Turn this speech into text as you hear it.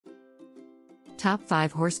Top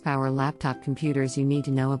 5 horsepower laptop computers you need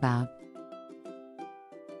to know about.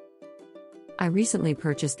 I recently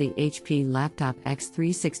purchased the HP Laptop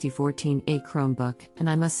X36014A Chromebook, and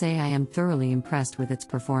I must say I am thoroughly impressed with its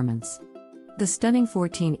performance. The stunning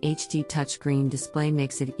 14 HD touchscreen display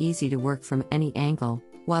makes it easy to work from any angle,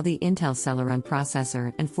 while the Intel Celeron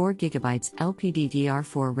processor and 4GB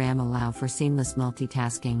LPDDR4 RAM allow for seamless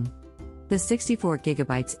multitasking. The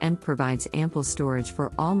 64GB M provides ample storage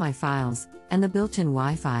for all my files, and the built-in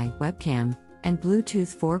Wi-Fi, webcam, and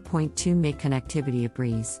Bluetooth 4.2 make connectivity a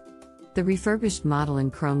breeze. The refurbished model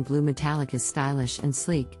in chrome blue metallic is stylish and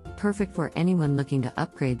sleek, perfect for anyone looking to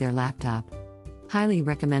upgrade their laptop. Highly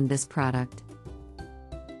recommend this product.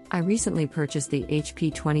 I recently purchased the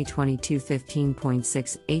HP 2022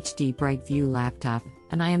 15.6 HD BrightView laptop,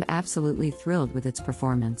 and I am absolutely thrilled with its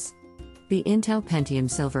performance. The Intel Pentium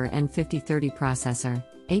Silver N5030 processor,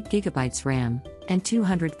 8GB RAM, and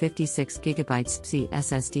 256GB PCIe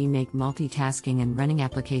SSD make multitasking and running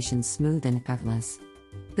applications smooth and effortless.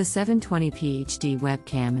 The 720p HD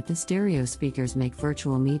webcam and the stereo speakers make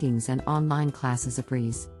virtual meetings and online classes a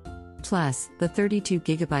breeze. Plus, the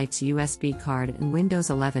 32GB USB card and Windows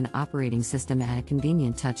 11 operating system add a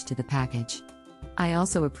convenient touch to the package. I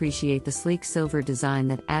also appreciate the sleek silver design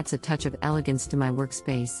that adds a touch of elegance to my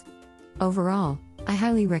workspace. Overall, I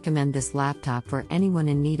highly recommend this laptop for anyone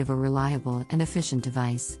in need of a reliable and efficient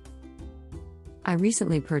device. I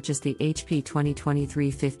recently purchased the HP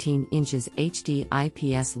 2023 15 inches HD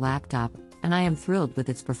IPS laptop, and I am thrilled with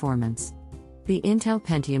its performance. The Intel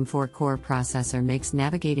Pentium 4-core processor makes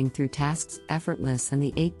navigating through tasks effortless, and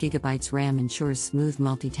the 8GB RAM ensures smooth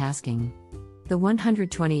multitasking. The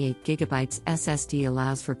 128GB SSD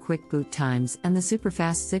allows for quick boot times, and the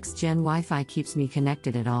superfast 6th Gen Wi-Fi keeps me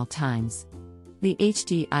connected at all times. The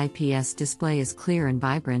HD IPS display is clear and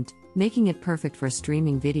vibrant, making it perfect for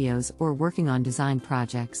streaming videos or working on design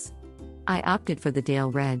projects. I opted for the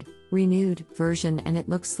Dale Red, renewed version, and it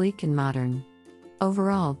looks sleek and modern.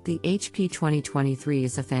 Overall, the HP 2023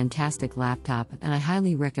 is a fantastic laptop, and I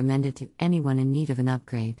highly recommend it to anyone in need of an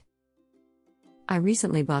upgrade. I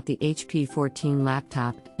recently bought the HP 14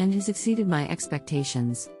 laptop, and it has exceeded my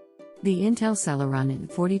expectations. The Intel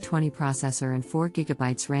Celeron 4020 processor and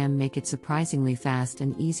 4GB RAM make it surprisingly fast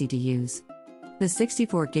and easy to use. The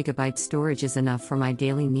 64GB storage is enough for my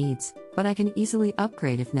daily needs, but I can easily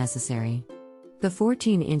upgrade if necessary. The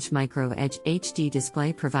 14-inch Micro Edge HD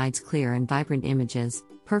display provides clear and vibrant images,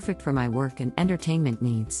 perfect for my work and entertainment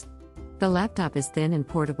needs. The laptop is thin and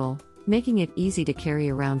portable, making it easy to carry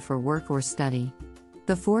around for work or study.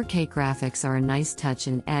 The 4K graphics are a nice touch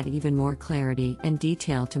and add even more clarity and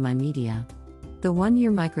detail to my media. The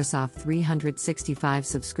 1-year Microsoft 365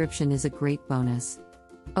 subscription is a great bonus.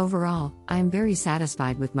 Overall, I am very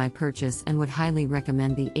satisfied with my purchase and would highly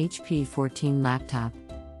recommend the HP 14 laptop.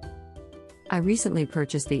 I recently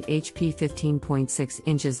purchased the HP 15.6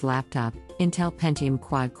 inches laptop, Intel Pentium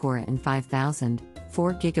quad-core and 5000,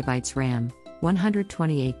 4GB RAM,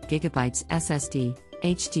 128GB SSD,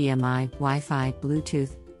 HDMI, Wi-Fi,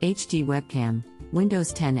 Bluetooth, HD webcam,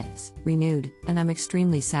 Windows 10 renewed, and I'm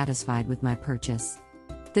extremely satisfied with my purchase.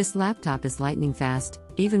 This laptop is lightning fast,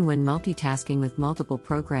 even when multitasking with multiple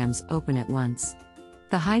programs open at once.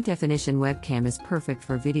 The high-definition webcam is perfect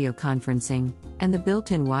for video conferencing, and the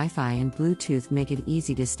built-in Wi-Fi and Bluetooth make it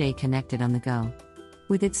easy to stay connected on the go.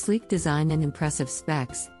 With its sleek design and impressive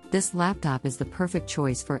specs, this laptop is the perfect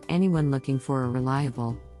choice for anyone looking for a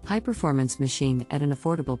reliable, high-performance machine at an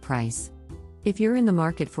affordable price. If you're in the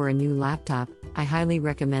market for a new laptop, I highly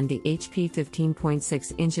recommend the HP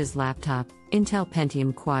 15.6 inches laptop, Intel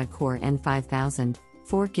Pentium quad-core N5000,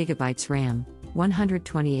 4GB RAM,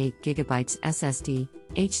 128GB SSD,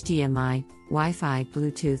 HDMI, Wi-Fi,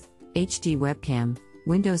 Bluetooth, HD webcam,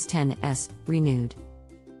 Windows 10 renewed.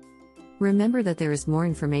 Remember that there is more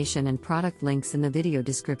information and product links in the video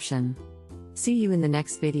description. See you in the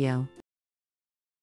next video.